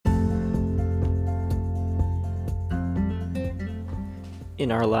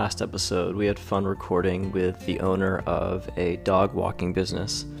In our last episode, we had fun recording with the owner of a dog walking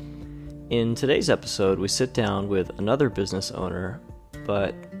business. In today's episode, we sit down with another business owner,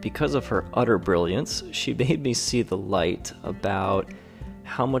 but because of her utter brilliance, she made me see the light about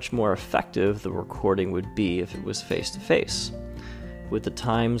how much more effective the recording would be if it was face-to-face. With the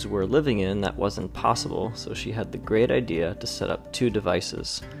times we're living in, that wasn't possible, so she had the great idea to set up two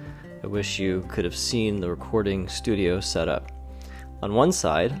devices. I wish you could have seen the recording studio setup. On one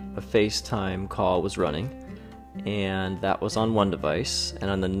side, a FaceTime call was running, and that was on one device,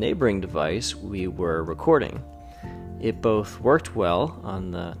 and on the neighboring device, we were recording. It both worked well on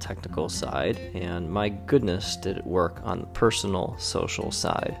the technical side, and my goodness, did it work on the personal, social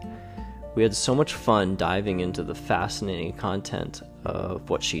side. We had so much fun diving into the fascinating content of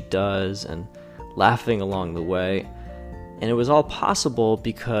what she does and laughing along the way, and it was all possible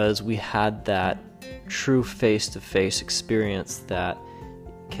because we had that true face-to-face experience that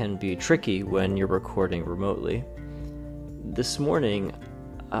can be tricky when you're recording remotely. This morning,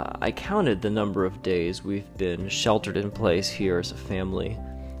 I counted the number of days we've been sheltered in place here as a family.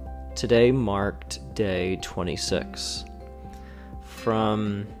 Today marked day 26.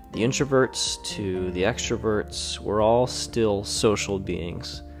 From the introverts to the extroverts, we're all still social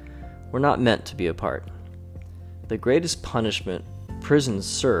beings. We're not meant to be apart. The greatest punishment prisons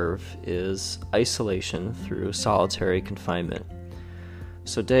serve is isolation through solitary confinement.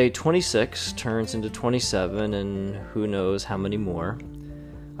 So day 26 turns into 27 and who knows how many more.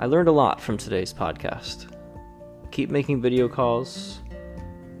 I learned a lot from today's podcast. Keep making video calls.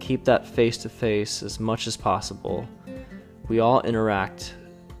 Keep that face-to-face as much as possible. We all interact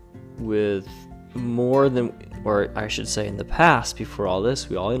with more than, or I should say in the past before all this,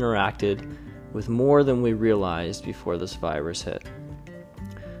 we all interacted with more than we realized before this virus hit.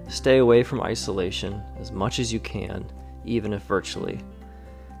 Stay away from isolation as much as you can, even if virtually.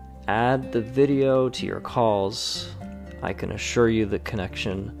 Add the video to your calls. I can assure you the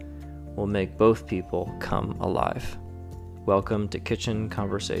connection will make both people come alive. Welcome to Kitchen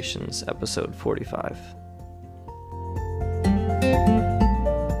Conversations, episode 45.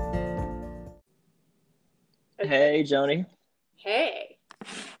 Hey, Joni. Hey,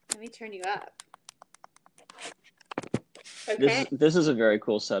 let me turn you up. Okay. This is a very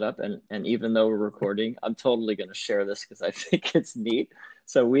cool setup, and even though we're recording, I'm totally going to share this because I think it's neat.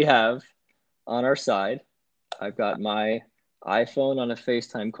 So we have on our side, I've got my iPhone on a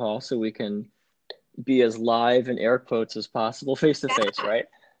FaceTime call so we can be as live in air quotes as possible face-to-face, right?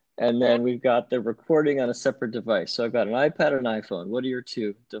 And then we've got the recording on a separate device. So I've got an iPad and an iPhone. What are your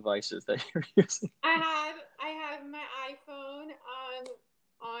two devices that you're using? I have my iPhone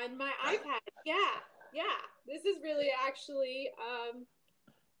on my iPad. Yeah. This is really actually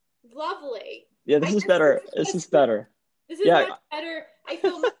lovely. Yeah, this is better. This is better. This is much better. I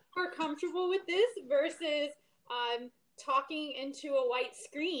feel much more comfortable with this versus talking into a white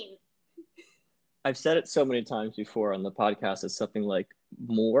screen. I've said it so many times before on the podcast. It's something like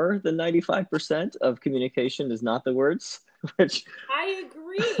more than 95% of communication is not the words, which I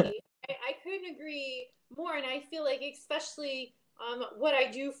agree. I couldn't agree more. And I feel like especially what I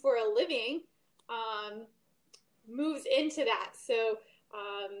do for a living moves into that. So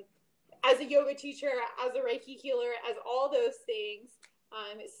as a yoga teacher, as a Reiki healer, as all those things,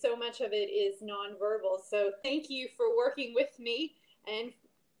 so much of it is nonverbal. So thank you for working with me and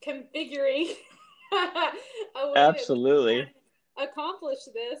configuring a way absolutely that we can accomplish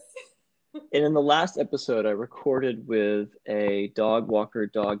this. And in the last episode, I recorded with a dog walker,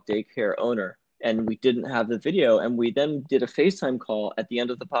 dog daycare owner, and we didn't have the video. And we then did a FaceTime call at the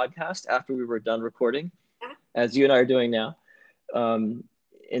end of the podcast after we were done recording, as you and I are doing now.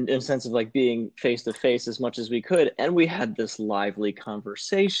 In a sense of like being face to face as much as we could. And we had this lively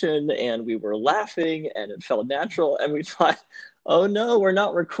conversation and we were laughing and it felt natural. And we thought, oh no, we're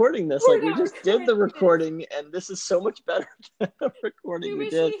not recording this. We just did the recording and this is so much better than the recording we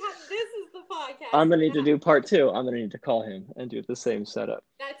did. This is the podcast. I'm going to need to do part two. I'm going to need to call him and do the same setup.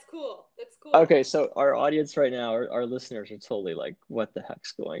 That's cool. Okay, so our audience right now, our listeners are totally like, what the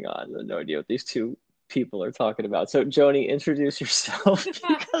heck's going on? They have no idea what these two people are talking about. So Joni, introduce yourself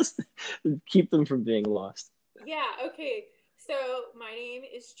because keep them from being lost. Yeah, okay. So my name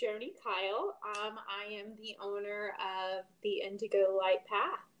is Joni Kyle. I am the owner of the Indigo Light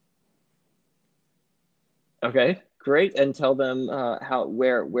Path. Okay, great. And tell them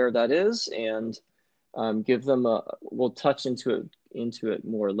where that is and give them we'll touch into it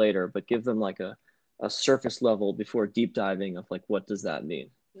more later, but give them like a surface level before deep diving of like, what does that mean?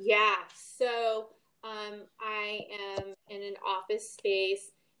 Yeah. So I am in an office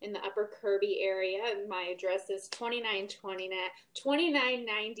space in the Upper Kirby area. My address is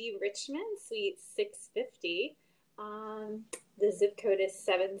 2990 Richmond, Suite 650. The zip code is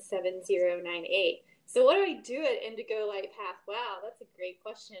 77098. So what do I do at Indigo Light Path? Wow, that's a great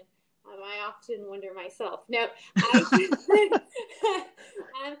question. I often wonder myself. No, I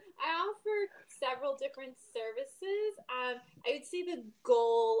offer several different services. I would say the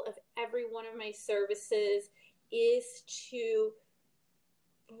goal of every one of my services is to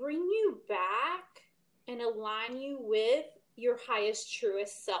bring you back and align you with your highest,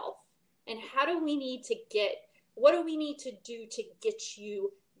 truest self. And what do we need to do to get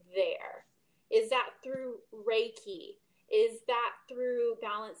you there? Is that through Reiki? Is that through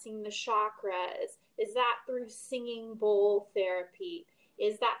balancing the chakras? Is that through singing bowl therapy?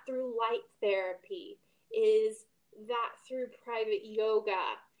 Is that through light therapy? Is that through private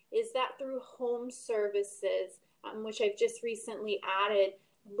yoga? Is that through home services, which I've just recently added,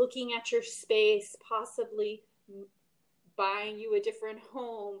 looking at your space, possibly buying you a different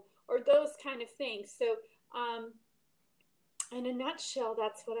home, or those kind of things. So in a nutshell,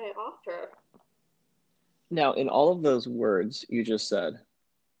 that's what I offer. Now, in all of those words you just said,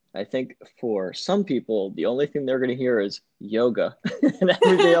 I think for some people, the only thing they're going to hear is yoga and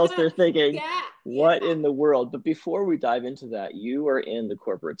everything else they're thinking, what in the world? But before we dive into that, you are in the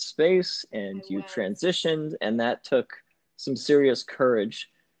corporate space and you transitioned, and that took some serious courage.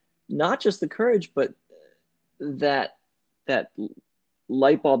 Not just the courage, but that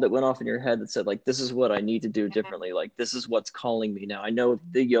light bulb that went off in your head that said, like, this is what I need to do differently. Like, this is what's calling me now. I know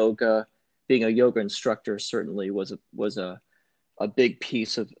the yoga, being a yoga instructor certainly was a big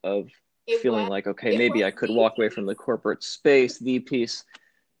piece of feeling like, okay, maybe I could walk away from the corporate space, the piece,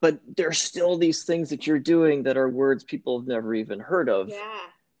 but there's still these things that you're doing that are words people have never even heard of.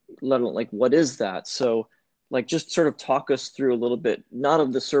 Let alone, like, what is that? So, like, just sort of talk us through a little bit, not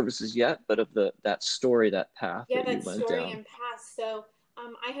of the services yet, but of that story, that path that you went down. And path. So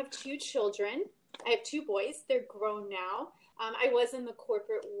I have 2 children. I have 2 boys. They're grown now. I was in the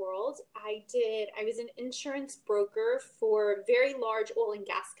corporate world. I was an insurance broker for very large oil and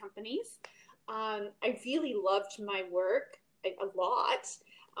gas companies. I really loved my work a lot.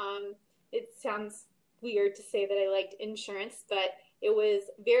 It sounds weird to say that I liked insurance, but it was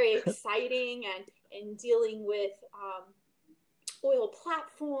very exciting and dealing with oil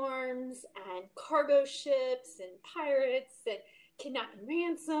platforms and cargo ships and pirates and kidnap and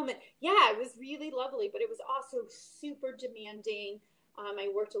ransom, and it was really lovely, but it was also super demanding. I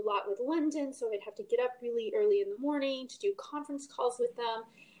worked a lot with London, so I'd have to get up really early in the morning to do conference calls with them.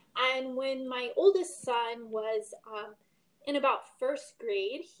 And when my oldest son was in about 1st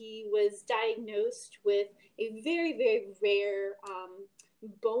grade, he was diagnosed with a very, very rare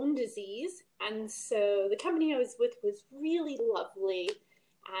bone disease. And so the company I was with was really lovely,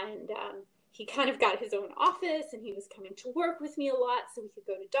 and he kind of got his own office, and he was coming to work with me a lot so we could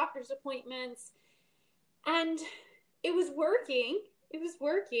go to doctor's appointments. And it was working.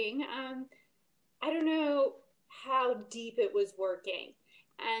 I don't know how deep it was working.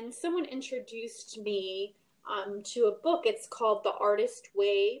 And someone introduced me to a book. It's called The Artist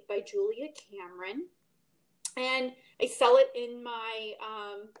Way by Julia Cameron. And I sell it in my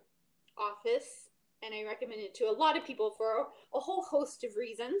office, and I recommend it to a lot of people for a whole host of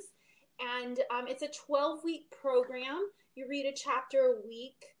reasons. And it's a 12-week program. You read a chapter a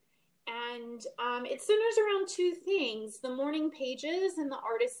week, and it centers around 2 things: the morning pages and the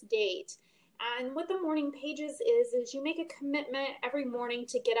artist date. And what the morning pages is you make a commitment every morning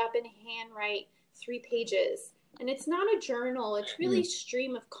to get up and handwrite 3 pages. And it's not a journal. It's really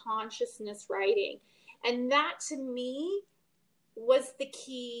stream of consciousness writing. And that, to me, was the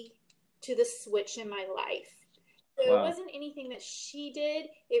key to the switch in my life. So It wasn't anything that she did.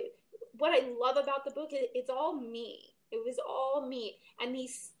 What I love about the book, it's all me. It was all me. And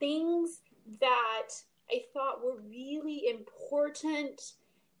these things that I thought were really important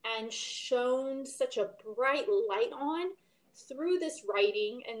and shone such a bright light on through this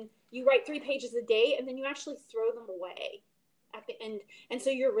writing. And you write 3 pages a day, and then you actually throw them away at the end. And so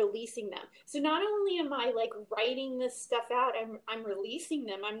you're releasing them. So not only am I like writing this stuff out, I'm releasing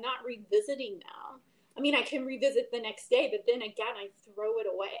them. I'm not revisiting them. I mean, I can revisit the next day, but then again, I throw it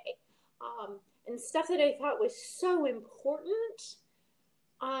away. And stuff that I thought was so important,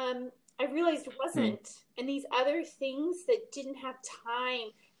 I realized wasn't. And these other things that didn't have time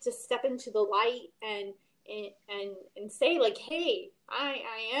to step into the light and say, like, hey, I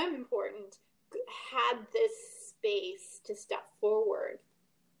am important, had this space to step forward.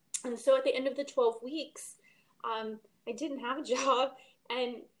 And so at the end of the 12 weeks, I didn't have a job,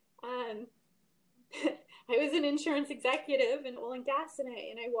 and I was an insurance executive in oil and gas, and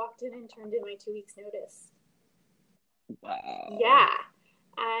I walked in and turned in my 2 weeks notice. Wow. Yeah.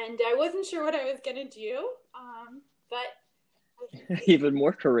 And I wasn't sure what I was going to do, but even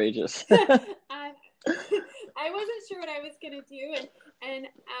more courageous. I wasn't sure what I was going to do, and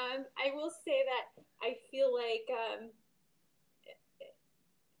I will say that I feel like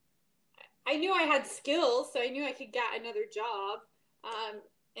I knew I had skills, so I knew I could get another job,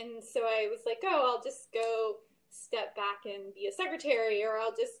 and so I was like, oh, I'll just go step back and be a secretary, or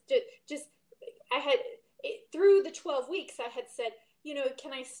I'll just I had through the 12 weeks I had said,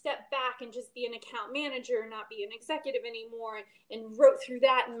 can I step back and just be an account manager, not be an executive anymore, and wrote through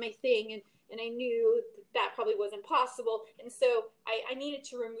that in my thing, and I knew that probably wasn't possible, and so I needed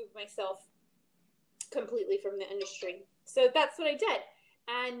to remove myself completely from the industry. So that's what I did.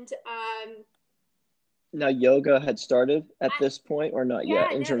 And now yoga had started at this point, or not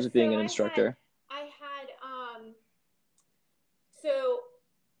yet, in terms of being an instructor?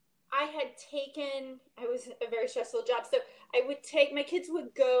 I was a very stressful job. So my kids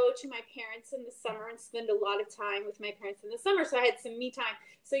would go to my parents in the summer and spend a lot of time with my parents in the summer. So I had some me time.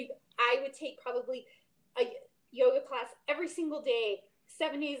 So I would take probably a yoga class every single day,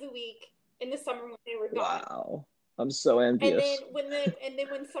 7 days a week in the summer when they were gone. Wow. I'm so envious. And then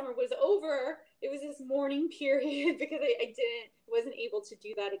when summer was over, it was this mourning period because I wasn't able to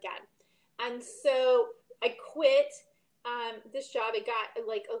do that again. And so I quit this job. I got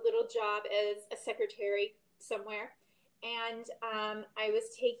like a little job as a secretary somewhere. And I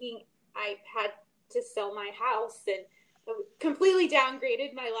had to sell my house and completely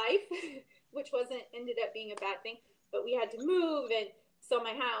downgraded my life, which ended up being a bad thing. But we had to move and sell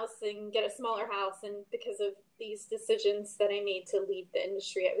my house and get a smaller house, and because of these decisions that I made to leave the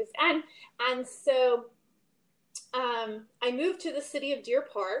industry I was in. And so I moved to the city of Deer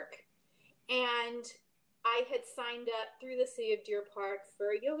Park, and I had signed up through the city of Deer Park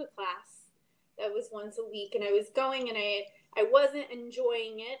for a yoga class that was once a week, and I was going, and I wasn't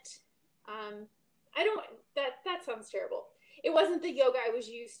enjoying it. That sounds terrible. It wasn't the yoga I was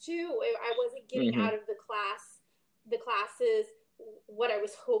used to. I wasn't getting out of the classes what I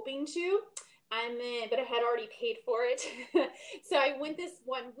was hoping to, but I had already paid for it. So I went this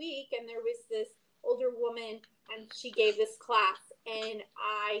 1 week, and there was this older woman, and she gave this class, and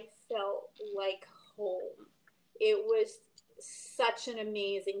I felt like home. It was such an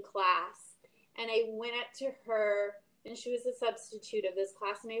amazing class, and I went up to her, and she was a substitute of this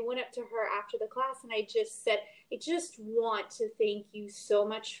class, and I went up to her after the class, and I just said, I just want to thank you so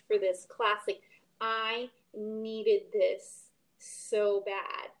much for this class. Like, I needed this so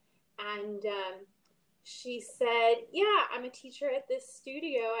bad. And she said, yeah, I'm a teacher at this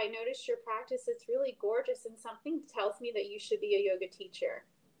studio. I noticed your practice. It's really gorgeous, and something tells me that you should be a yoga teacher.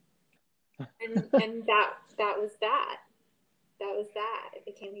 And that was that. That was that. I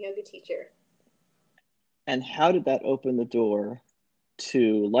became a yoga teacher. And how did that open the door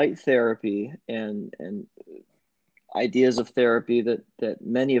to light therapy and ideas of therapy that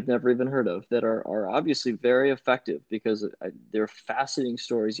many have never even heard of, that are obviously very effective, because they're fascinating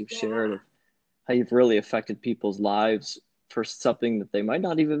stories you've shared of how you've really affected people's lives for something that they might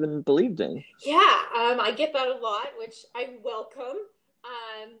not even believed in. Yeah, I get that a lot, which I welcome.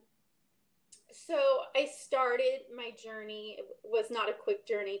 So I started my journey. It was not a quick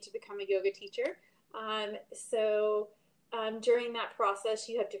journey to become a yoga teacher. During that process,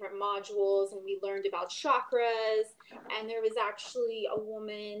 you have different modules, and we learned about chakras, and there was actually a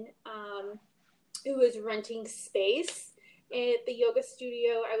woman who was renting space at the yoga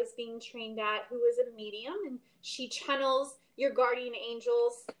studio I was being trained at, who was a medium, and she channels your guardian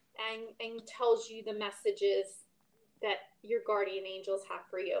angels and tells you the messages that your guardian angels have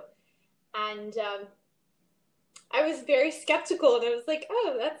for you. And I was very skeptical, and I was like,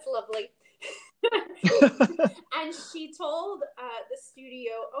 oh, that's lovely. And she told the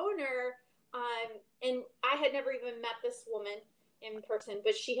studio owner, and I had never even met this woman in person,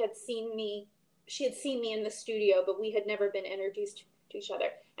 but she had seen me in the studio, but we had never been introduced to each other.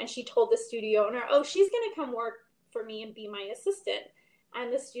 And she told the studio owner, oh, she's going to come work for me and be my assistant.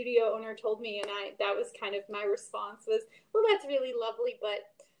 And the studio owner told me, and that was kind of my response was, well, that's really lovely, but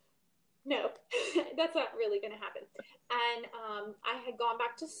no, that's not really going to happen. And I had gone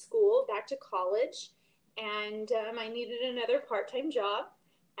back to school, back to college, and I needed another part-time job.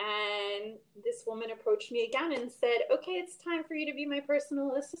 And this woman approached me again and said, okay, it's time for you to be my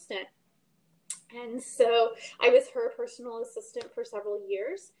personal assistant. And so I was her personal assistant for several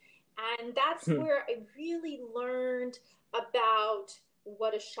years. And that's where I really learned about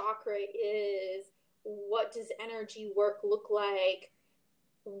what a chakra is, what does energy work look like,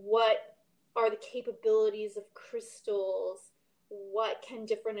 what are the capabilities of crystals? What can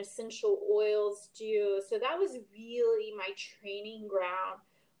different essential oils do? So that was really my training ground,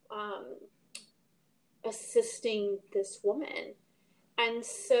 assisting this woman. And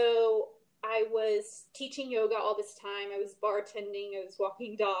so I was teaching yoga all this time. I was bartending. I was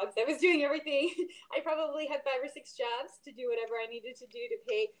walking dogs. I was doing everything. I probably had 5 or 6 jobs to do whatever I needed to do to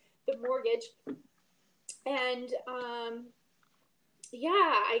pay the mortgage. And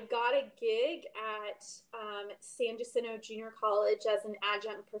I got a gig at San Jacinto Junior College as an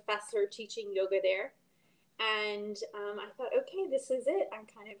adjunct professor teaching yoga there. And I thought, okay, this is it. I'm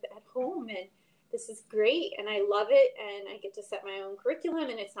kind of at home, and this is great, and I love it, and I get to set my own curriculum,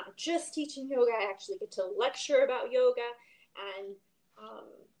 and it's not just teaching yoga. I actually get to lecture about yoga, and I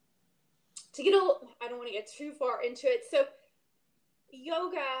don't want to get too far into it. So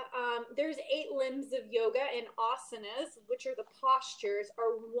yoga, there's 8 limbs of yoga, and asanas, which are the postures,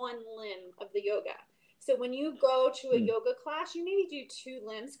 are 1 limb of the yoga. So when you go to a yoga class, you maybe do 2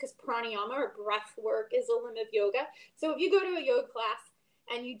 limbs, because pranayama or breath work is a limb of yoga. So if you go to a yoga class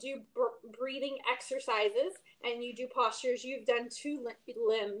and you do breathing exercises and you do postures, you've done 2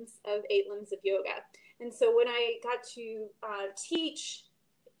 limbs of 8 limbs of yoga. And so when I got to teach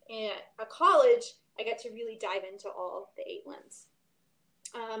at a college, I got to really dive into all the 8 limbs.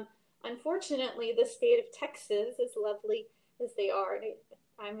 Unfortunately, the state of Texas, as lovely as they are,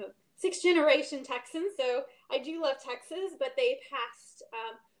 I'm a 6th generation Texan, so I do love Texas, but they passed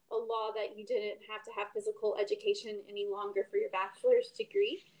a law that you didn't have to have physical education any longer for your bachelor's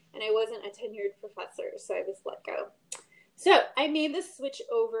degree, and I wasn't a tenured professor, so I was let go. So I made the switch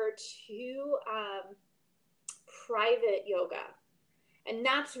over to private yoga, and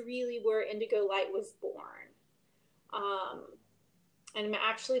that's really where Indigo Light was born. And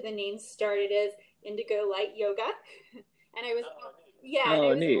actually the name started as Indigo Light Yoga, and I was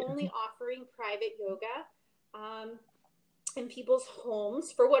only offering private yoga in people's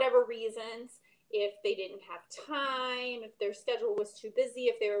homes for whatever reasons. If they didn't have time, if their schedule was too busy,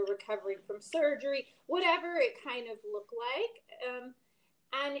 if they were recovering from surgery, whatever it kind of looked like.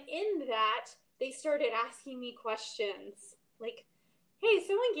 And in that, they started asking me questions like, hey,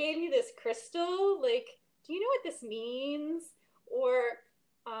 someone gave you this crystal. Like, do you know what this means? Or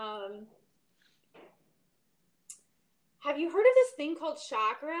have you heard of this thing called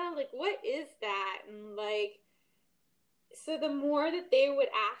chakra? Like, what is that? And like, so the more that they would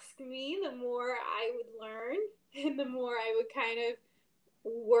ask me, the more I would learn, and the more I would kind of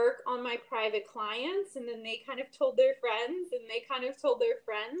work on my private clients, and then they kind of told their friends, and they kind of told their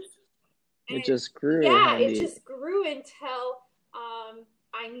friends. And it just grew. Yeah, it just grew until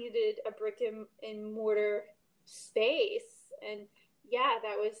I needed a brick and mortar space. And yeah,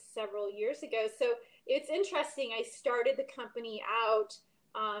 that was several years ago. So it's interesting. I started the company out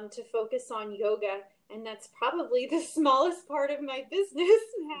to focus on yoga, and that's probably the smallest part of my business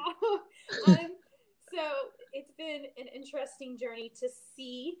now. So it's been an interesting journey to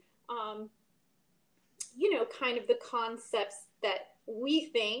see, kind of the concepts that we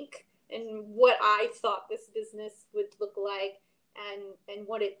think and what I thought this business would look like, and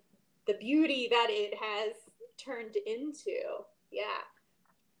what the beauty that it has turned into. Yeah.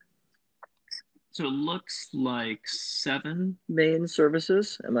 So it looks like 7 main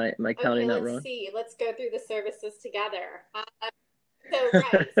services. Am I counting that wrong? Let's see. Let's go through the services together. So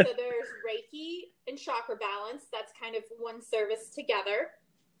there's Reiki and chakra balance. That's kind of one service together.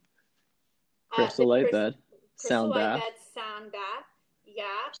 Crystal light bed, sound bath, yeah,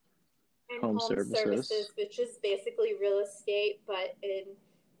 and home services, which is basically real estate, but in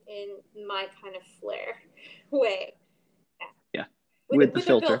my kind of flair way. Yeah, with the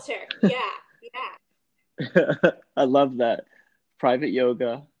filter. Yeah. I love that. Private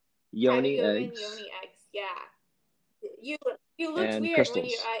yoga, yoni eggs. And yoni eggs, yeah. You looked and weird crystals. when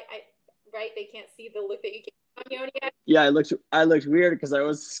you right? They can't see the look that you gave on yoni eggs. Yeah, I looked weird because I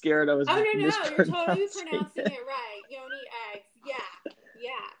was scared I was you're totally mispronouncing it right. Yoni eggs,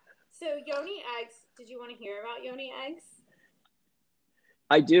 yeah. So yoni eggs, did you want to hear about yoni eggs?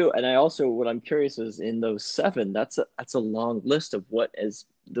 I do, and I also, what I'm curious is, in those 7, that's a long list of what is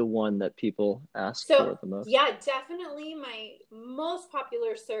the one that people ask for the most. Yeah, definitely my most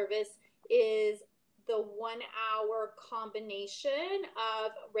popular service is the 1-hour combination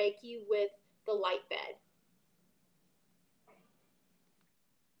of Reiki with the light bed.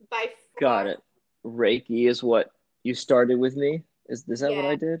 By far. Got it. Reiki is what you started with me? Is that what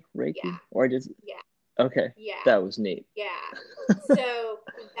I did? Reiki? Yeah. Or I did? Yeah. Okay. Yeah. That was neat. Yeah. So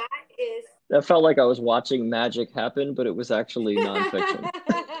that felt like I was watching magic happen, but it was actually nonfiction.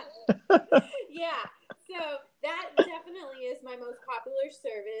 Yeah. So that definitely is my most popular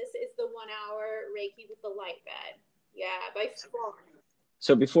service, is the 1-hour Reiki with the light bed. Yeah, by far.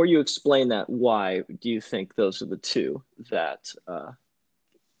 So before you explain that, why do you think those are the two that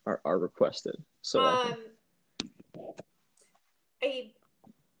are requested so often? I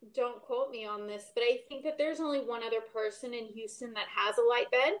don't quote me on this, but I think that there's only one other person in Houston that has a light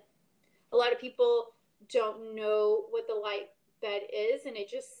bed. A lot of people don't know what the light bed is, and it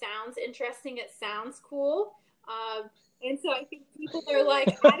just sounds interesting. It sounds cool. And so I think people are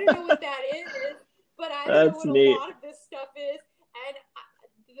like, I don't know what that is, but I don't know what neat. A lot of this stuff is. And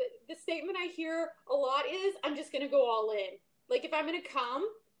the statement I hear a lot is, I'm just going to go all in. Like, if I'm going to come,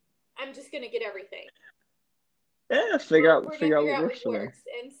 I'm just going to get everything. Yeah, figure out what works for them.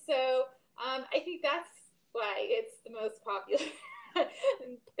 And so I think that's why it's the most popular.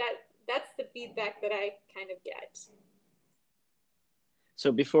 That's the feedback that I kind of get.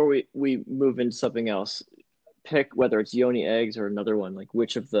 So before we move into something else, pick whether it's Yoni eggs or another one. Like,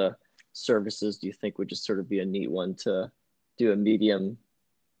 which of the services do you think would just sort of be a neat one to do a medium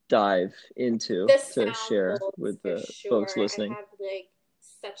dive into to share with the folks listening? I have like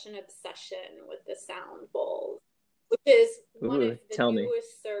such an obsession with the sound bowls, which is one of the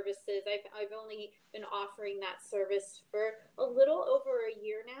newest services. I've only been offering that service for a little over a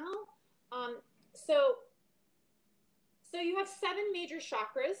year now. So you have 7 major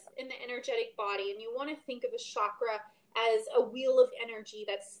chakras in the energetic body, and you want to think of a chakra as a wheel of energy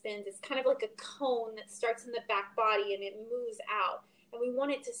that spins. It's kind of like a cone that starts in the back body and it moves out, and we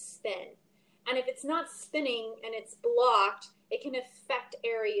want it to spin. And if it's not spinning and it's blocked, it can affect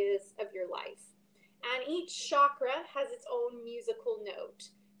areas of your life. And each chakra has its own musical note.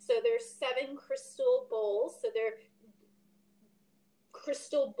 So there's 7 crystal bowls. So they're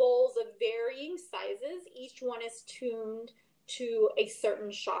crystal bowls of varying sizes. Each one is tuned to a certain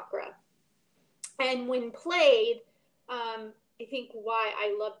chakra. And when played, I think why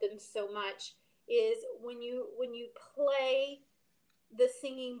I love them so much is when you play the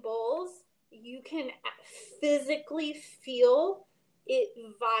singing bowls, you can physically feel it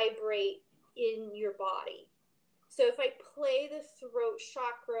vibrate in your body. So if I play the throat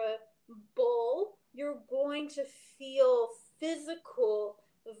chakra bowl, you're going to feel physical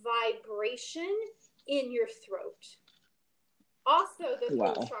vibration in your throat. Also, the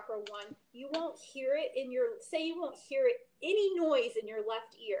throat chakra one, you won't hear it you won't hear any noise in your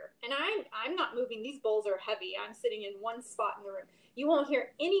left ear. And I'm not moving. These bowls are heavy. I'm sitting in one spot in the room. You won't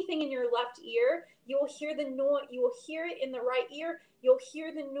hear anything in your left ear. You will hear the noise. You will hear it in the right ear. You'll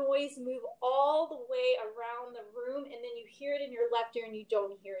hear the noise move all the way around the room, and then you hear it in your left ear, and you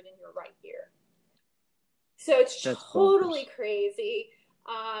don't hear it in your right ear. So it's totally crazy.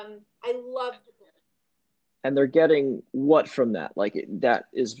 I love the bowl. And they're getting what from that? Like, that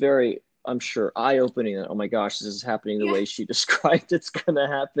is very, I'm sure, eye-opening. Oh my gosh, this is happening the way she described it's going to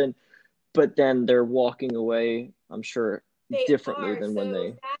happen. But then they're walking away, I'm sure, differently than when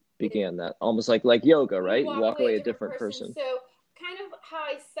they began that. Almost like yoga, right? You walk away a different person. So kind of how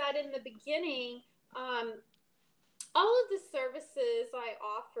I said in the beginning, all of the services I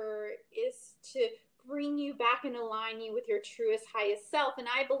offer is to bring you back and align you with your truest, highest self. And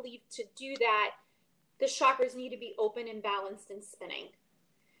I believe to do that, the chakras need to be open and balanced and spinning.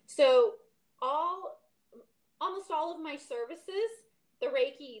 So almost all of my services, the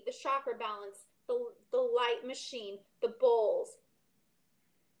Reiki, the chakra balance, the light machine, the bowls,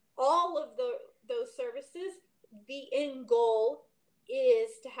 all of those services, the end goal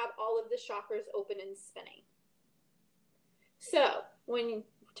is to have all of the chakras open and spinning. So when you're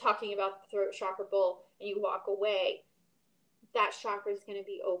talking about the throat chakra bowl and you walk away, that chakra is going to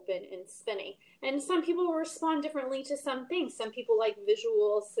be open and spinning. And some people will respond differently to some things. Some people like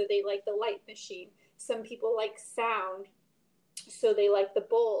visuals, so they like the light machine. Some people like sound, so they like the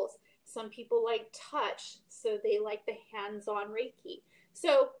bowls. Some people like touch, so they like the hands-on Reiki.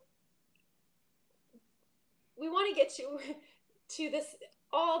 So we want to get you to this,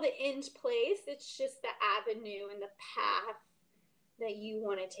 all the end place. It's just the avenue and the path that you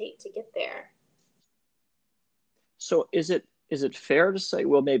want to take to get there. So is it fair to say,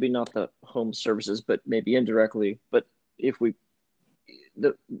 well, maybe not the home services, but maybe indirectly, but if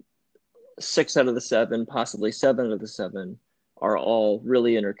the 6 out of the 7, possibly 7 out of the 7 are all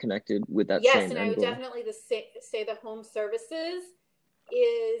really interconnected with that same end goal? Yes, and I would definitely say the home services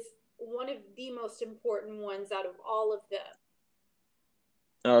is one of the most important ones out of all of them.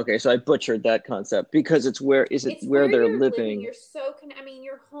 Okay, so I butchered that concept because it's where they're living. You're so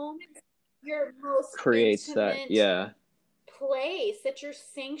your home is your most creates that, place. It's your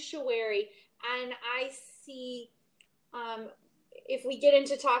sanctuary. And I see, if we get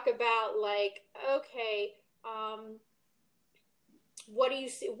into talk about what do you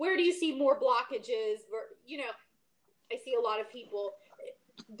see? Where do you see more blockages? You know, I see a lot of people,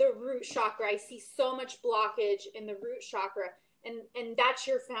 the root chakra. I see so much blockage in the root chakra, and that's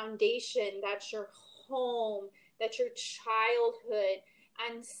your foundation. That's your home. That's your childhood.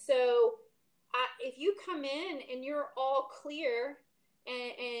 And so, if you come in and you're all clear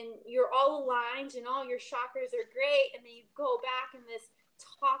and you're all aligned and all your chakras are great, and then you go back in this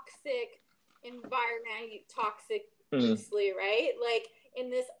toxic environment, toxic loosely, right? Like in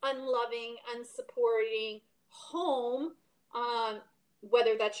this unloving, unsupporting home,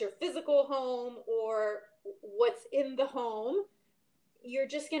 whether that's your physical home or what's in the home, you're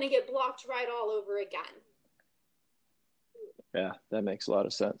just going to get blocked right all over again. Yeah, that makes a lot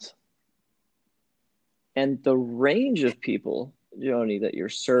of sense. And the range of people, Joni, that you're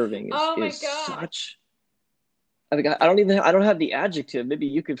serving is such. I mean, I don't have the adjective. Maybe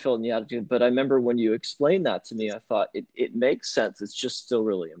you could fill in the adjective, but I remember when you explained that to me, I thought it makes sense. It's just still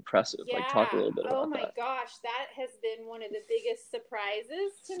really impressive. Yeah. Like, talk a little bit about that. Oh my gosh, that has been one of the biggest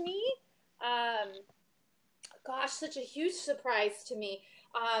surprises to me. Gosh, such a huge surprise to me.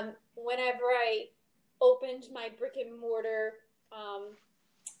 Whenever I opened my brick and mortar,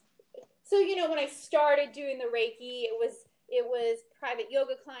 so you know, when I started doing the Reiki, it was private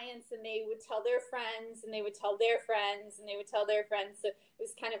yoga clients, and they would tell their friends, and they would tell their friends, and they would tell their friends. So it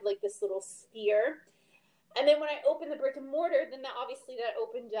was kind of like this little sphere. And then when I opened the brick and mortar, then that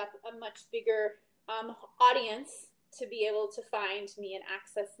opened up a much bigger audience to be able to find me and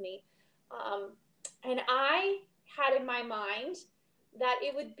access me. And I had in my mind that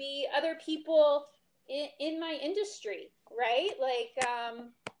it would be other people in my industry, right? Like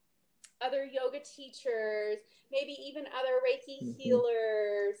other yoga teachers, maybe even other Reiki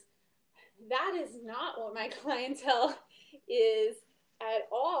healers. That is not what my clientele is at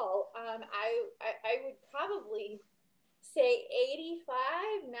all. I would probably say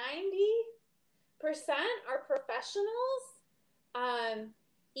 85-90% are professionals,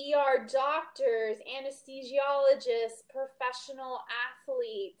 ER doctors, anesthesiologists, professional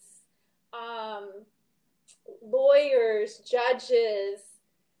athletes, lawyers, judges,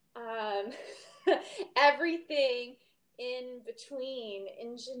 everything in between,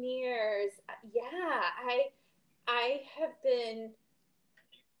 engineers. Yeah, I have been.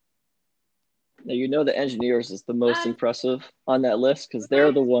 Now, you know, the engineers is the most impressive on that list, because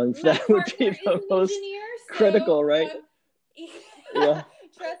they're the ones that would be the most critical, right? Yeah.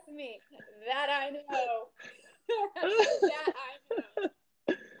 Trust me, that I know. That I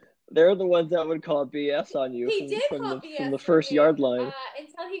know. They're the ones that would call BS on you from the first yard line.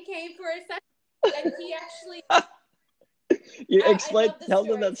 Until he came for a session, and he actually. You tell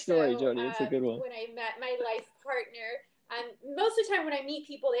them that story, so, Joni. It's a good one. When I met my life partner, most of the time when I meet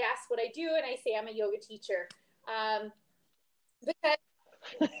people, they ask what I do, and I say I'm a yoga teacher. Because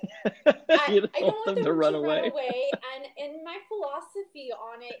I don't want them to run away. And my philosophy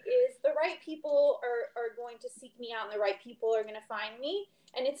on it is the right people are going to seek me out, and the right people are going to find me.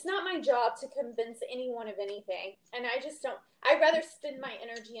 And it's not my job to convince anyone of anything. And I'd rather spend my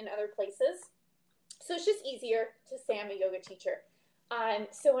energy in other places. So it's just easier to say I'm a yoga teacher.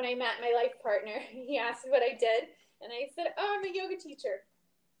 So when I met my life partner, he asked what I did. And I said, oh, I'm a yoga teacher.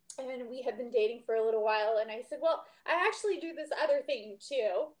 And we had been dating for a little while. And I said, well, I actually do this other thing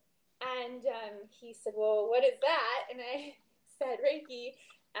too. And he said, well, what is that? And I said, Reiki.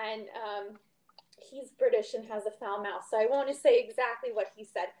 And he's British and has a foul mouth, so I won't say exactly what he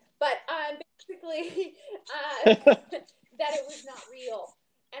said. But basically, that it was not real.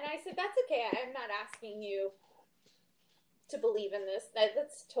 And I said, that's okay. I'm not asking you to believe in this.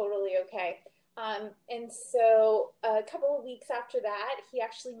 That's totally okay. And so a couple of weeks after that, he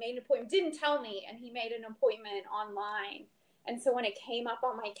actually made an appointment, didn't tell me, and he made an appointment online. And so when it came up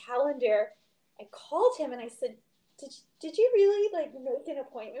on my calendar, I called him and I said, did you really like make an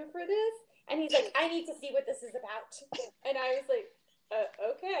appointment for this? And he's like, I need to see what this is about. And I was like,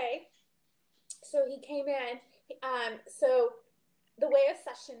 okay. So he came in. So the way a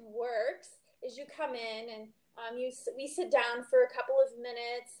session works is you come in and we sit down for a couple of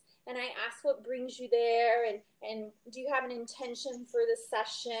minutes, and I ask what brings you there, and do you have an intention for the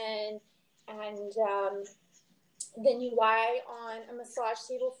session? And then you lie on a massage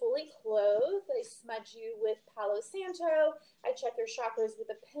table fully clothed. I smudge you with Palo Santo. I check your chakras with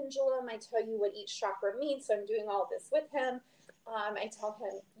a pendulum. I tell you what each chakra means. So I'm doing all this with him. I tell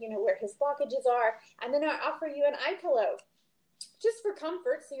him, where his blockages are. And then I offer you an eye pillow just for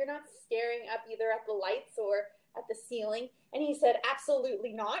comfort. So you're not staring up either at the lights or at the ceiling. And he said,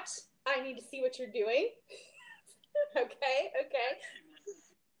 absolutely not. I need to see what you're doing. Okay.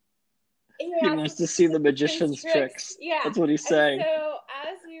 He wants to see the magician's tricks. Yeah. That's what he's saying. And so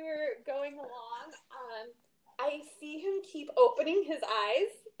as we were going along, I see him keep opening his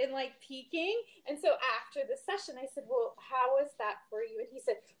eyes and like peeking. And so after the session, I said, well, how was that for you? And he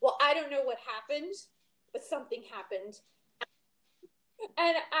said, well, I don't know what happened, but something happened.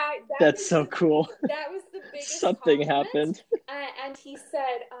 And that's so cool. That was the biggest something happened. And he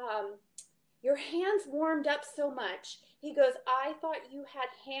said, your hands warmed up so much. He goes, I thought you had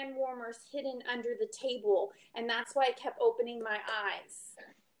hand warmers hidden under the table, and that's why I kept opening my eyes.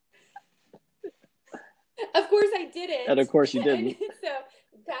 Of course I didn't. And of course you didn't. So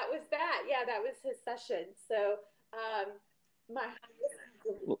that was that. Yeah, that was his session. So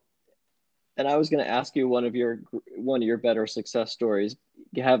and I was going to ask you one of your better success stories,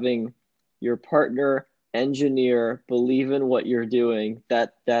 having your partner engineer believe in what you're doing.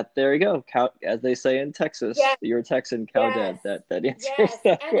 That there you go. As they say in Texas, yes. You're a Texan cow dad. That answers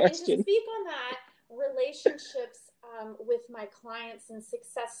that question. And to speak on that, relationships with my clients and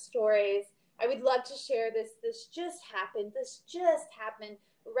success stories, I would love to share this. This just happened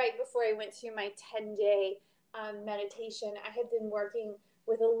right before I went to my 10-day meditation. I had been working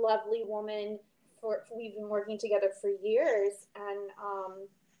with a lovely woman we've been working together for years, and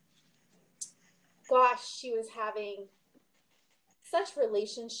gosh, she was having such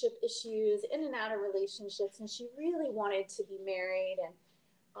relationship issues, in and out of relationships, and she really wanted to be married,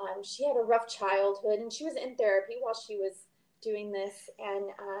 and she had a rough childhood, and she was in therapy while she was doing this,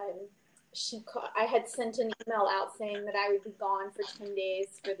 and I had sent an email out saying that I would be gone for 10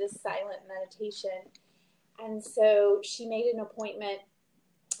 days for this silent meditation. And so she made an appointment,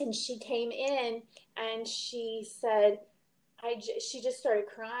 and she came in, and she said, she just started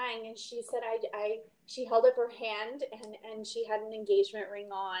crying, and she said, she held up her hand, and she had an engagement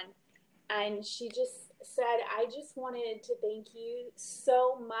ring on, and she just said, I just wanted to thank you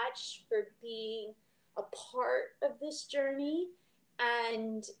so much for being a part of this journey.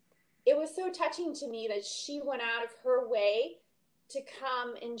 And it was so touching to me that she went out of her way to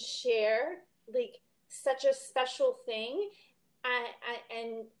come and share like such a special thing,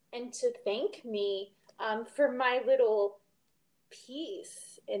 and to thank me for my little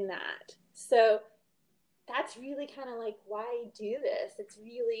piece in that. So that's really kind of like why I do this. It's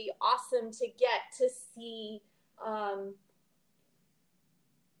really awesome to get to see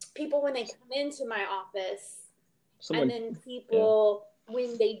people when they come into my office, and then people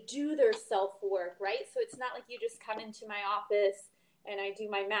when they do their self-work, right? So it's not like you just come into my office and I do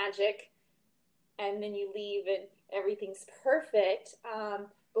my magic and then you leave and everything's perfect.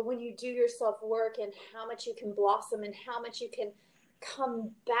 But when you do your self-work and how much you can blossom and how much you can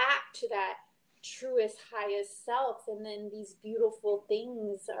come back to that truest, highest self, and then these beautiful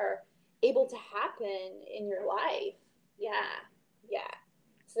things are able to happen in your life. Yeah.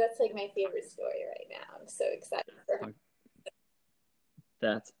 So that's like my favorite story right now. I'm so excited for her.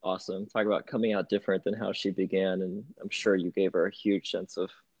 That's awesome. Talk about coming out different than how she began, and I'm sure you gave her a huge sense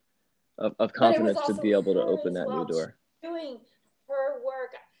of confidence to be able to open that new door. Doing her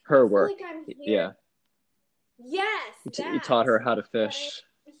work. Her work. Like I'm here. Yeah. Yes. You taught her how to fish.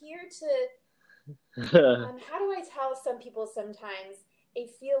 I'm here to. How do I tell some people sometimes? I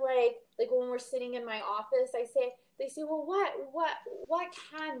feel like when we're sitting in my office, they say, well, what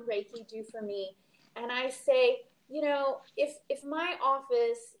can Reiki do for me? And I say, if my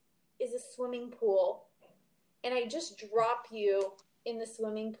office is a swimming pool and I just drop you in the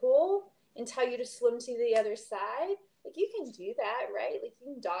swimming pool and tell you to swim to the other side, you can do that, right? You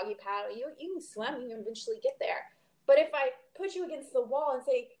can doggy paddle, you can swim, you can eventually get there. But if I put you against the wall and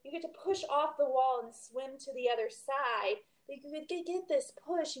say, you get to push off the wall and swim to the other side, you get this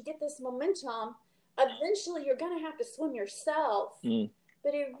push, you get this momentum, eventually you're going to have to swim yourself.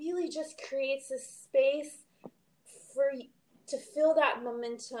 But it really just creates a space to feel that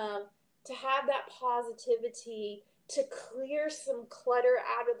momentum, to have that positivity, to clear some clutter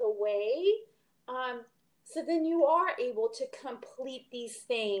out of the way. So then you are able to complete these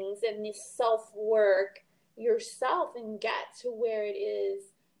things and this self-work yourself and get to where it is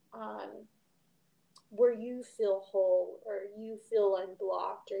where you feel whole, or you feel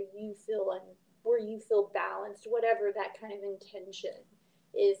unblocked, or where you feel balanced, whatever that kind of intention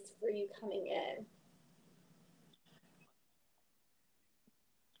is for you coming in.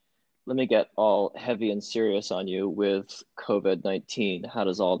 Let me get all heavy and serious on you with COVID-19. How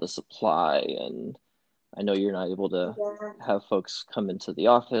does all this apply? And I know you're not able to have folks come into the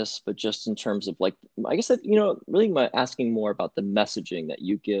office, but just in terms of I guess that, really asking more about the messaging that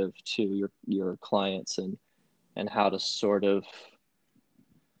you give to your clients and how to sort of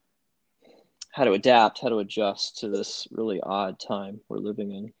how to adapt, how to adjust to this really odd time we're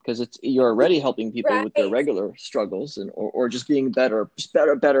living in. Because you're already helping people right. with their regular struggles or just being better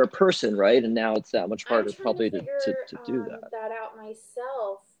person, right? And now it's that much harder probably to do that. That out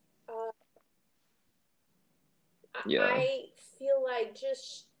myself. Yeah. I feel like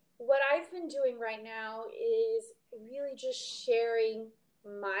just what I've been doing right now is really just sharing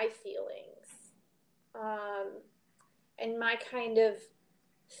my feelings, and my kind of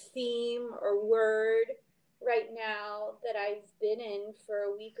theme or word right now that I've been in for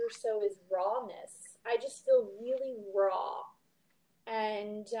a week or so is rawness. I just feel really raw,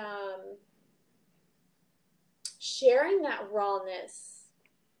 and sharing that rawness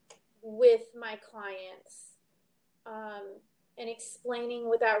with my clients, and explaining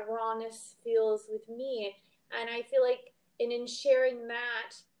what that rawness feels with me. And I feel like in sharing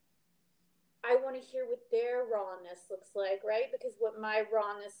that, I want to hear what their rawness looks like, right? Because what my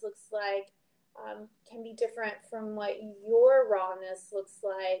rawness looks like can be different from what your rawness looks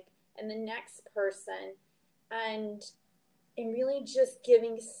like and the next person. And really just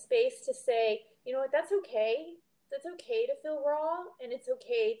giving space to say, you know what, that's okay. That's okay to feel raw, and it's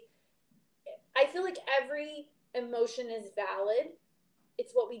okay. I feel like every emotion is valid.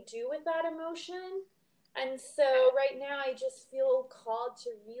 It's what we do with that emotion. And so right now I just feel called to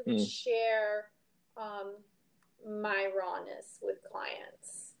really share my rawness with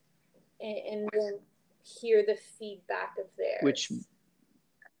clients and then hear the feedback of theirs.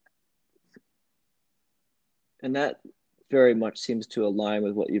 And that very much seems to align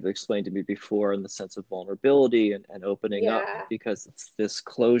with what you've explained to me before in the sense of vulnerability and opening up, because it's this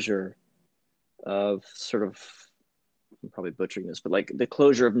closure of sort of, I'm probably butchering this, but like the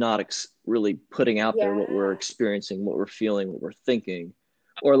closure of not really putting out there what we're experiencing, what we're feeling, what we're thinking.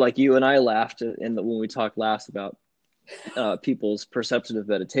 Or like you and I laughed when we talked last about people's perception of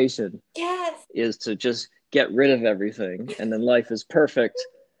meditation is to just get rid of everything and then life is perfect,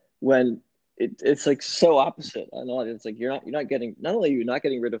 when it's like so opposite. I know it's like you're not getting, not only you're not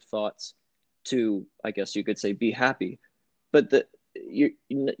getting rid of thoughts to, I guess you could say, be happy, but the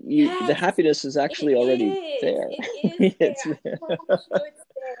happiness is actually already there. It's there.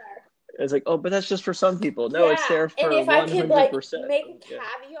 It's like, oh, but that's just for some people. No, it's there for 100%. And if I could like make a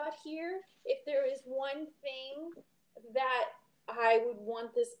caveat here, if there is one thing that I would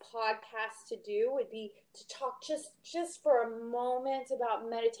want this podcast to do, would be to talk just for a moment about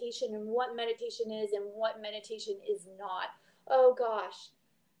meditation and what meditation is and what meditation is not. Oh gosh,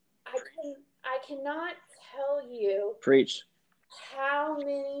 I cannot tell you. Preach. How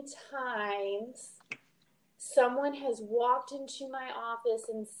many times someone has walked into my office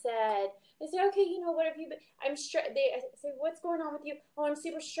and said, they say, okay, you know, what have you been, I'm stressed. They say, what's going on with you? Oh, I'm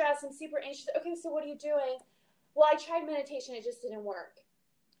super stressed. I'm super anxious. Okay, so what are you doing? Well, I tried meditation. It just didn't work.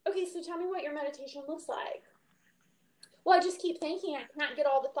 Okay, so tell me what your meditation looks like. Well, I just keep thinking. I can't get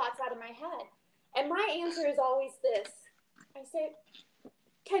all the thoughts out of my head. And my answer is always this. I say,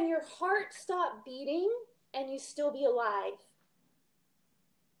 can your heart stop beating and you still be alive?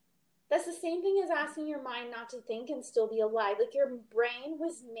 That's the same thing as asking your mind not to think and still be alive. Like your brain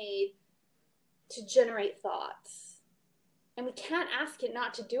was made to generate thoughts. And we can't ask it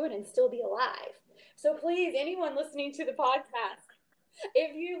not to do it and still be alive. So please, anyone listening to the podcast,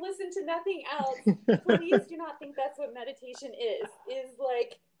 if you listen to nothing else, please do not think that's what meditation is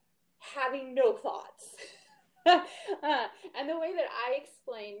like having no thoughts. And the way that I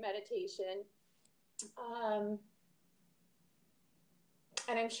explain meditation,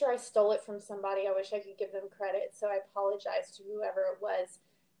 and I'm sure I stole it from somebody. I wish I could give them credit, so I apologize to whoever it was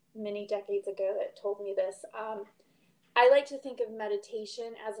many decades ago that told me this. I like to think of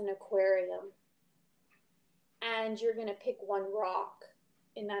meditation as an aquarium. And you're going to pick one rock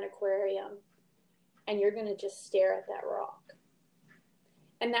in that aquarium, and you're going to just stare at that rock.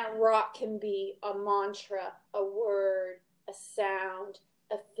 And that rock can be a mantra, a word, a sound,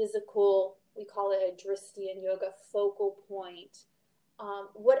 a physical, we call it a drishti in yoga, focal point.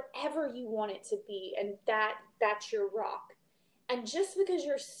 Whatever you want it to be, and that's your rock. And just because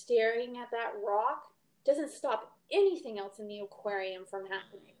you're staring at that rock doesn't stop anything else in the aquarium from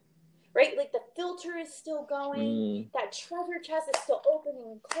happening, right? Like the filter is still going, that treasure chest is still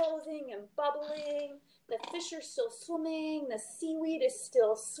opening and closing and bubbling, the fish are still swimming, the seaweed is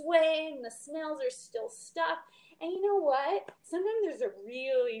still swaying, the snails are still stuck. And you know what? Sometimes there's a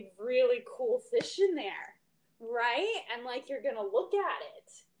really, really cool fish in there, right? And like you're going to look at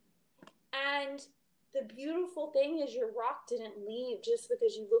it. And the beautiful thing is your rock didn't leave just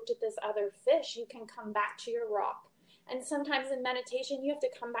because you looked at this other fish. You can come back to your rock. And sometimes in meditation, you have to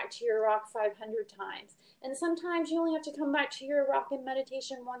come back to your rock 500 times. And sometimes you only have to come back to your rock in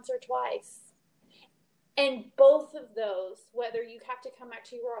meditation once or twice. And both of those, whether you have to come back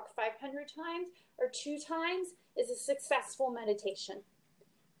to your rock 500 times or 2 times, is a successful meditation.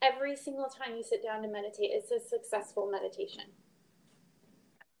 Every single time you sit down to meditate, it's a successful meditation.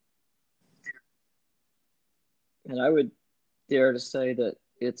 And I would dare to say that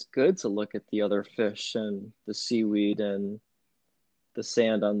it's good to look at the other fish and the seaweed and the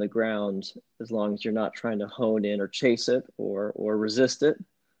sand on the ground, as long as you're not trying to hone in or chase it or resist it,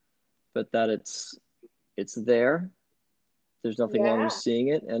 but that it's there. There's nothing wrong with seeing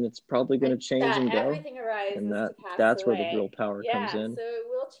it, and it's probably going to change and go. Everything arises and to pass that's away. Where the real power comes in. So it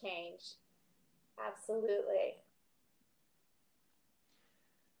will change. Absolutely.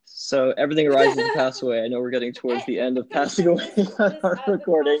 So everything arises to pass away. I know we're getting towards the end of passing away on our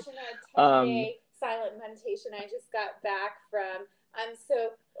recording. Silent meditation I just got back from.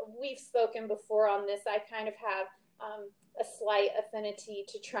 So we've spoken before on this. I kind of have a slight affinity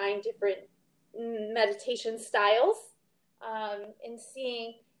to trying different meditation styles and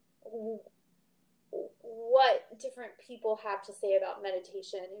seeing what different people have to say about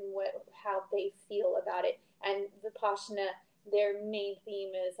meditation and how they feel about it. And Vipassana, their main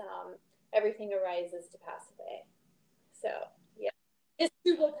theme is everything arises to pass away. So yeah, this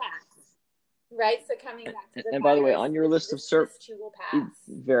too will pass. Right, so coming back to the and by the way, on your list of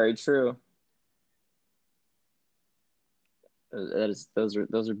very true.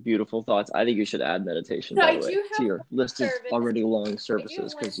 Those are beautiful thoughts. I think you should add meditation, by the way, to your list of already long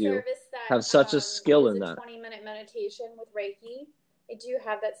services, because you have such a skill in that. 20-minute meditation with Reiki. I do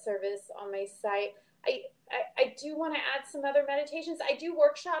have that service on my site. I do want to add some other meditations. I do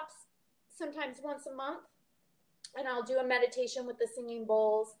workshops sometimes once a month, and I'll do a meditation with the singing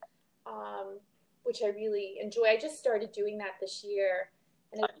bowls, which I really enjoy. I just started doing that this year,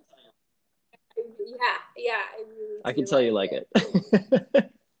 and I really I can tell you like it.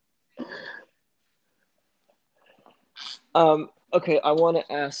 Okay, I want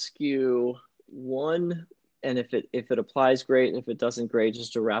to ask you one, and if it applies, great. If it doesn't, great.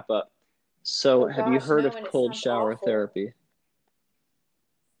 Just to wrap up. So, have you heard of cold shower therapy?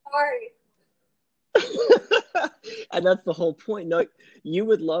 Sorry. And that's the whole point. No, you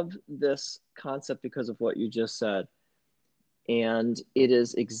would love this concept because of what you just said. And it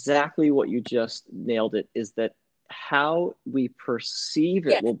is exactly what you just nailed it, is that how we perceive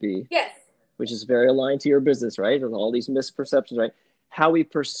it will be, which is very aligned to your business, right? And all these misperceptions, right? How we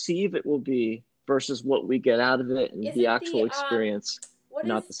perceive it will be versus what we get out of it and the actual experience,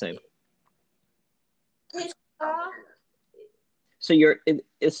 not the same. So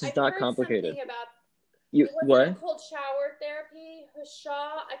this is not complicated. What? Cold shower therapy,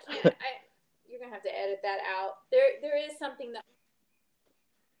 Hsha. You're gonna have to edit that out. There is something that.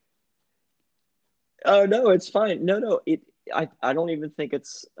 Oh no, it's fine. No. I don't even think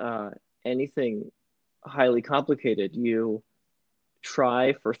it's anything highly complicated. You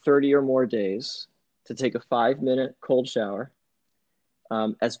try for 30 or more days to take a 5-minute cold shower,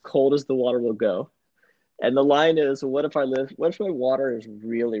 as cold as the water will go. And the line is, what if my water is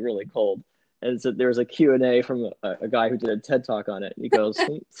really, really cold? And so there's a Q&A from a guy who did a TED Talk on it. And he goes,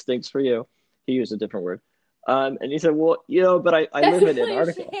 stinks for you. He used a different word. And he said, well, but I live in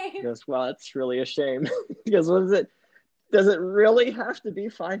Antarctica. He goes, well, that's really a shame. He goes, what is it? Does it really have to be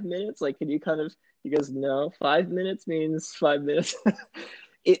 5 minutes? Like, can you he goes, no, 5 minutes means 5 minutes.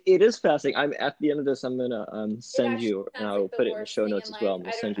 It is fascinating. I'm at the end of this. I'm going to send you, and I will put it in the show notes as well. I'm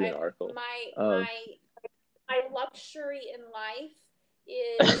going to send you an article. My luxury in life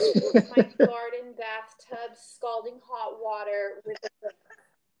is my garden bathtub, scalding hot water with a book.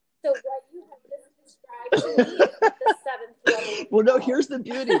 So what you have just described to me is the 7th level. Well, no, here's the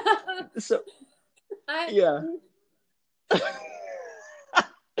beauty. So,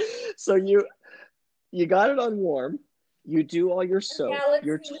 so you got it on warm. You do all your soap.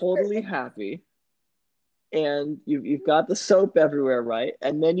 You're totally happy. And you've got the soap everywhere, right?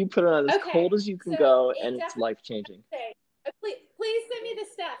 And then you put it on as cold as you can go, and it's life-changing. Please send me the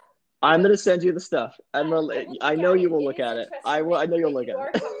stuff. I'm going to send you the stuff. I know you will look at it. I know you'll look at it. We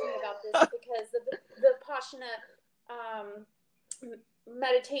are talking about this because the Vipassana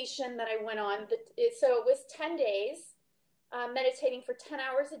meditation that I went on, so it was 10 days, meditating for 10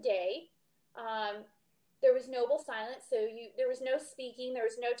 hours a day. There was noble silence, so there was no speaking, there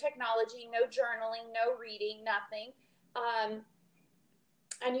was no technology, no journaling, no reading, nothing.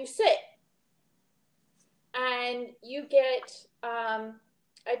 And you sit. And you get a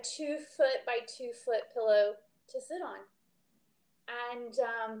 2-foot by 2-foot pillow to sit on. And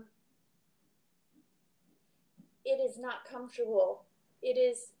it is not comfortable. It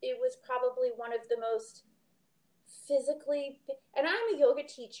was probably one of the most physically, and I'm a yoga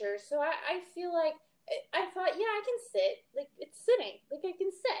teacher, so I feel like I thought, yeah, I can sit. Like, it's sitting. Like, I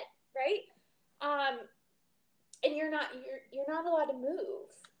can sit, right? And you're not allowed to move.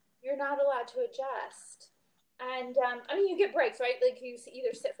 You're not allowed to adjust. And I mean, you get breaks, right? Like, you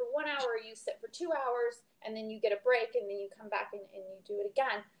either sit for 1 hour, or you sit for 2 hours, and then you get a break, and then you come back and you do it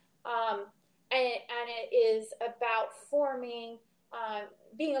again. And it is about forming,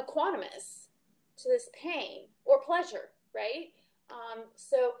 being equanimous to this pain or pleasure, right?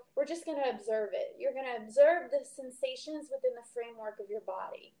 So we're just going to observe it. You're going to observe the sensations within the framework of your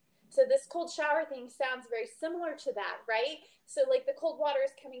body. So this cold shower thing sounds very similar to that, right? So like the cold water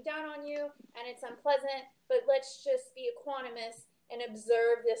is coming down on you and it's unpleasant, but let's just be equanimous and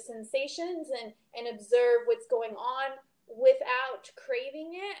observe the sensations and observe what's going on without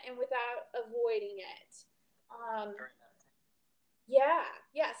craving it and without avoiding it. Yeah.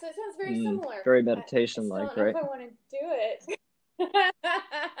 So it sounds very similar. Very meditation-like, right? I don't know if I want to do it.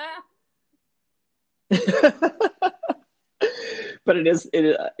 But it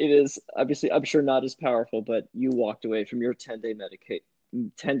is obviously, I'm sure, not as powerful, but you walked away from your 10-day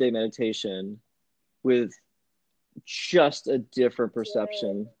meditation with just a different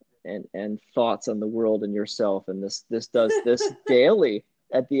perception and thoughts on the world and yourself. And this does this daily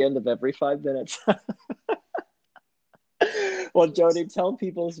at the end of every 5 minutes. Well, Jody, tell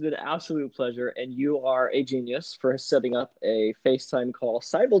people it's been an absolute pleasure, and you are a genius for setting up a FaceTime call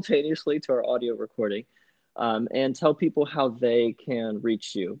simultaneously to our audio recording. And tell people how they can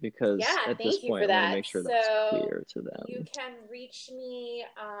reach you, because at this point I want to make sure that's clear to them. You can reach me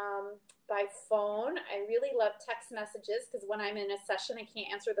by phone. I really love text messages because when I'm in a session, I can't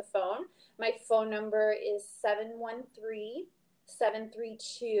answer the phone. My phone number is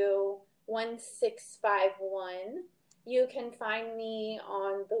 713-732-1651. You can find me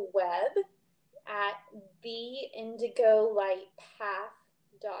on the web at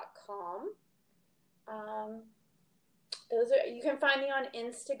theindigolightpath.com. You can find me on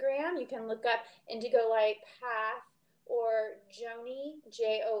Instagram. You can look up Indigo Light Path or Joni,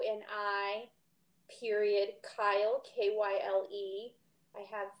 Joni, Kyle, Kyle. I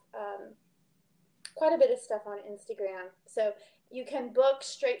have quite a bit of stuff on Instagram. So you can book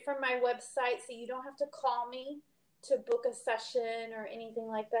straight from my website, so you don't have to call me to book a session or anything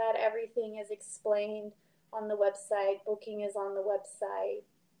like that. Everything is explained on the website. Booking is on the website.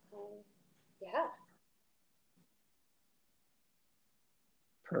 Yeah.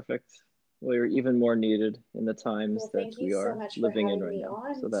 Perfect. Well, you're even more needed in the times that we are living in right now.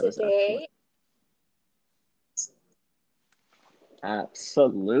 So that is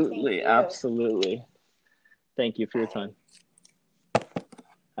excellent. Absolutely. Thank you for your time.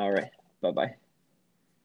 All right. Bye-bye.